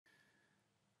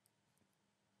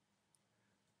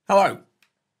Hello.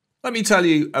 Let me tell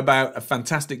you about a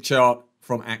fantastic chart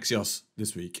from Axios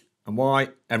this week and why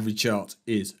every chart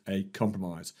is a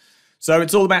compromise. So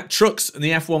it's all about trucks and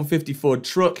the F-150 Ford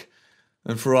truck.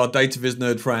 And for our data viz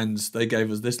nerd friends, they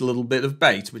gave us this little bit of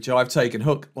bait, which I've taken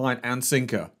hook, line and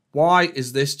sinker. Why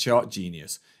is this chart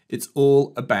genius? It's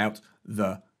all about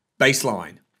the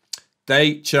baseline.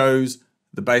 They chose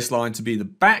the baseline to be the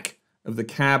back of the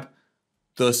cab,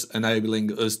 thus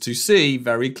enabling us to see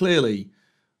very clearly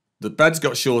that beds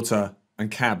got shorter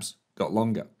and cabs got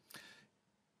longer.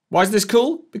 Why is this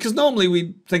cool? Because normally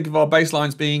we think of our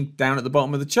baselines being down at the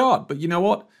bottom of the chart. But you know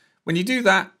what? When you do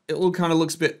that, it all kind of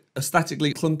looks a bit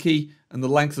aesthetically clunky and the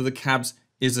length of the cabs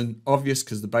isn't obvious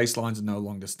because the baselines are no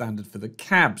longer standard for the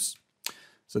cabs.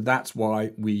 So that's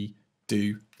why we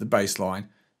do the baseline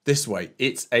this way.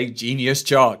 It's a genius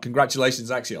chart.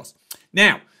 Congratulations, Axios.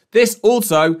 Now, this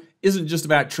also isn't just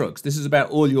about trucks. This is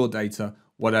about all your data,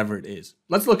 whatever it is.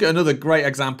 Let's look at another great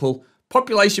example.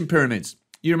 Population pyramids.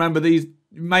 You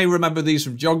may remember these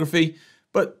from geography,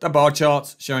 but they're bar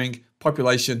charts showing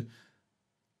population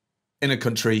in a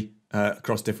country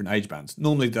across different age bands.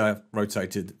 Normally they're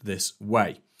rotated this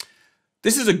way.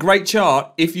 This is a great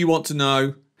chart if you want to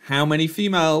know how many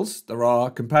females there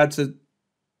are compared to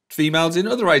females in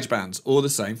other age bands, or the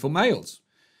same for males.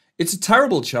 It's a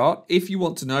terrible chart if you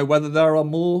want to know whether there are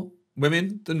more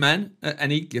women than men at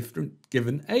any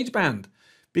given age band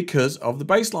because of the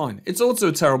baseline. It's also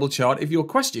a terrible chart if your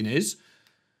question is,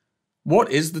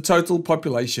 what is the total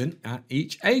population at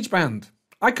each age band?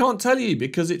 I can't tell you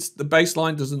because the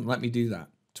baseline doesn't let me do that.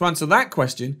 To answer that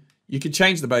question, you could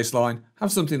change the baseline,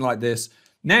 have something like this.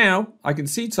 Now I can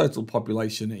see total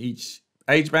population at each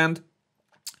age band,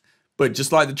 but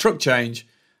just like the truck change,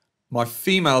 my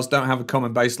females don't have a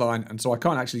common baseline, and so I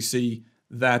can't actually see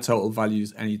their total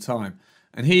values anytime.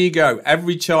 And here you go.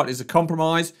 Every chart is a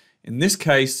compromise. In this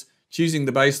case, choosing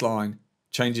the baseline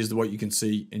changes what you can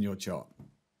see in your chart.